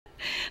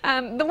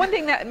The one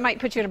thing that might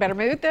put you in a better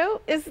mood,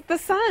 though, is the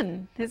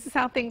sun. This is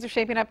how things are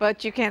shaping up,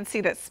 but you can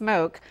see that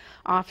smoke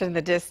off in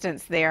the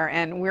distance there.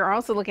 And we're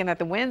also looking at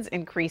the winds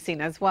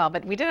increasing as well.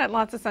 But we did have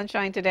lots of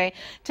sunshine today.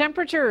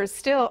 Temperatures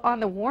still on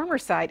the warmer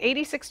side,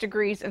 86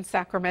 degrees in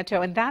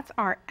Sacramento, and that's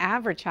our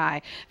average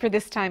high for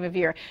this time of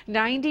year.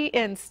 90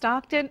 in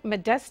Stockton,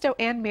 Modesto,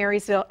 and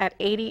Marysville at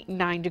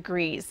 89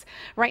 degrees.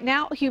 Right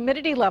now,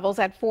 humidity levels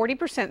at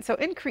 40%, so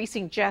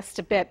increasing just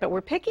a bit, but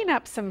we're picking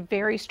up some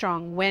very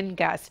strong wind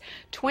gusts,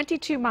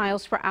 22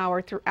 miles per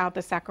hour throughout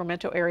the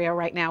Sacramento area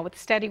right now, with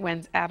steady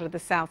winds out of the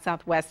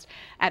south-southwest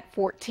at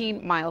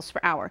 14 miles per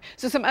hour.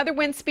 So some other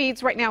wind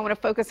speeds right now I want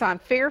to focus on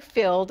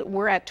Fairfield.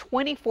 We're at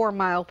 24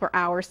 miles per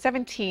hour,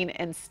 17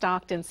 in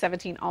Stockton,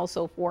 17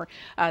 also for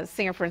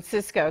San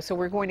Francisco. So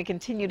we're going to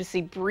continue to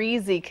see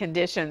breezy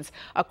conditions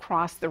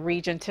across the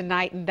region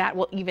tonight, and that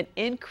will even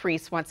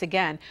increase once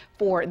again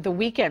for the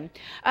weekend.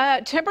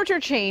 Temperature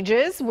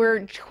changes.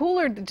 We're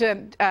cooler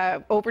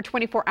over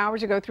 24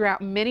 hours ago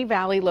throughout many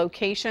valley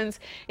locations,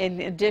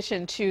 in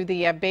addition to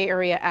the Bay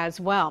Area as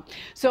well.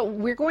 So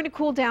we're going to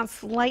cool down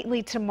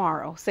slightly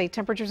tomorrow. Say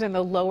temperatures in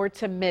the lower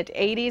to mid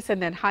 80s,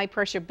 and then high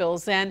pressure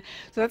builds in.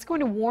 So that's going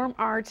to warm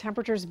our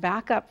temperatures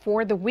back up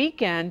for the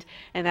weekend,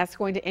 and that's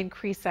going to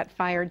increase that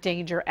fire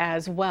danger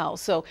as well.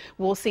 So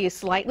we'll see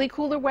slightly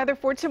cooler weather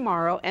for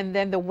tomorrow, and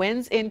then the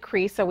winds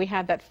increase. So we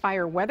have that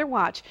fire weather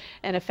watch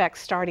in effect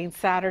starting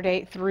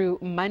Saturday through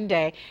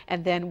Monday,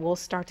 and then we'll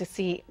start to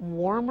see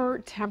warmer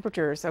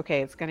temperatures.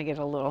 Okay, it's going to get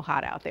a little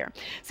hot out there.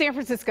 San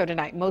Francisco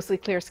tonight, mostly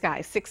clear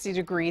skies, 60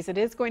 degrees. It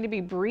is going to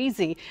be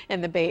breezy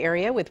in the Bay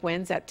Area with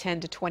winds at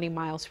 10 to 20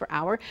 miles per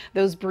hour.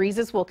 Those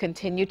breezes will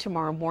continue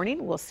tomorrow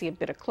morning. We'll see a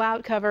bit of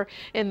cloud cover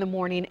in the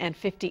morning and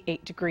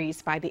 58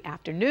 degrees by the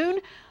afternoon.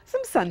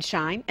 Some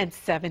sunshine and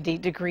 70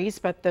 degrees,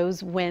 but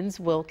those winds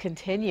will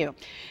continue.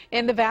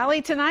 In the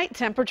valley tonight,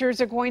 temperatures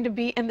are going to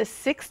be in the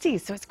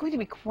 60s, so it's going to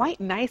be quite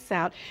nice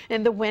out.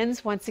 And the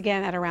winds once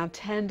again at around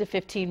 10 to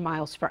 15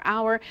 miles per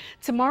hour.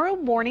 Tomorrow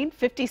morning,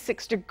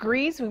 56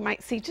 degrees. We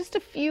might see just a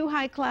few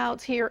high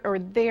clouds here or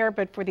there,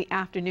 but for the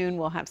afternoon,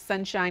 we'll have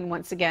sunshine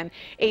once again,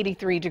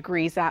 83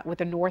 degrees out with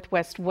a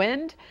northwest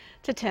wind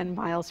to 10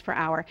 miles per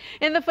hour.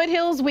 In the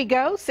foothills we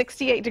go,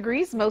 68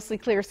 degrees, mostly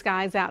clear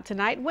skies out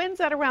tonight.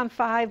 Winds at around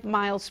 5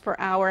 miles per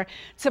hour.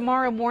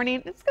 Tomorrow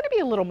morning, it's going to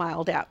be a little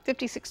mild out,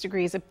 56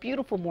 degrees, a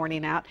beautiful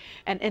morning out.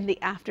 And in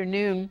the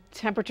afternoon,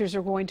 temperatures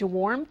are going to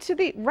warm to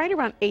the right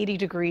around 80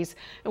 degrees.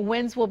 And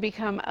winds will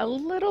become a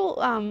little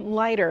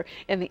lighter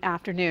in the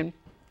afternoon.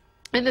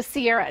 In the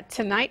Sierra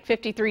tonight,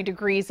 53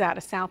 degrees out,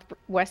 a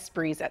southwest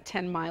breeze at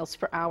 10 miles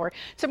per hour.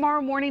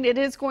 Tomorrow morning, it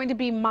is going to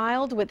be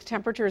mild with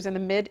temperatures in the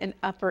mid and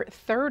upper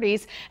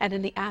 30s. And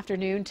in the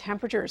afternoon,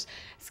 temperatures,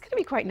 it's going to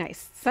be quite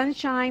nice.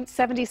 Sunshine,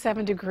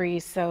 77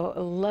 degrees. So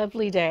a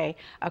lovely day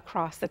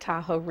across the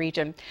Tahoe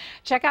region.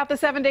 Check out the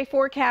 7-day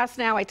forecast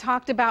now. I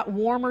talked about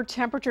warmer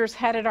temperatures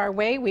headed our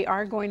way. We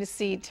are going to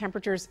see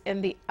temperatures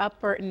in the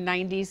upper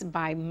 90s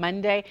by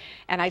Monday.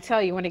 And I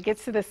tell you, when it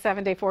gets to the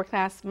 7-day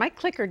forecast, my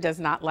clicker does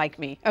not like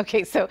me.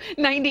 Okay, so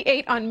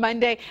 98 on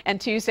Monday and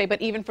Tuesday, but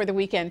even for the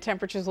weekend,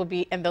 temperatures will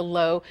be in the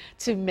low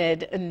to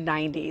mid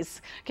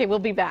 90s. Okay, we'll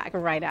be back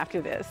right after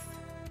this.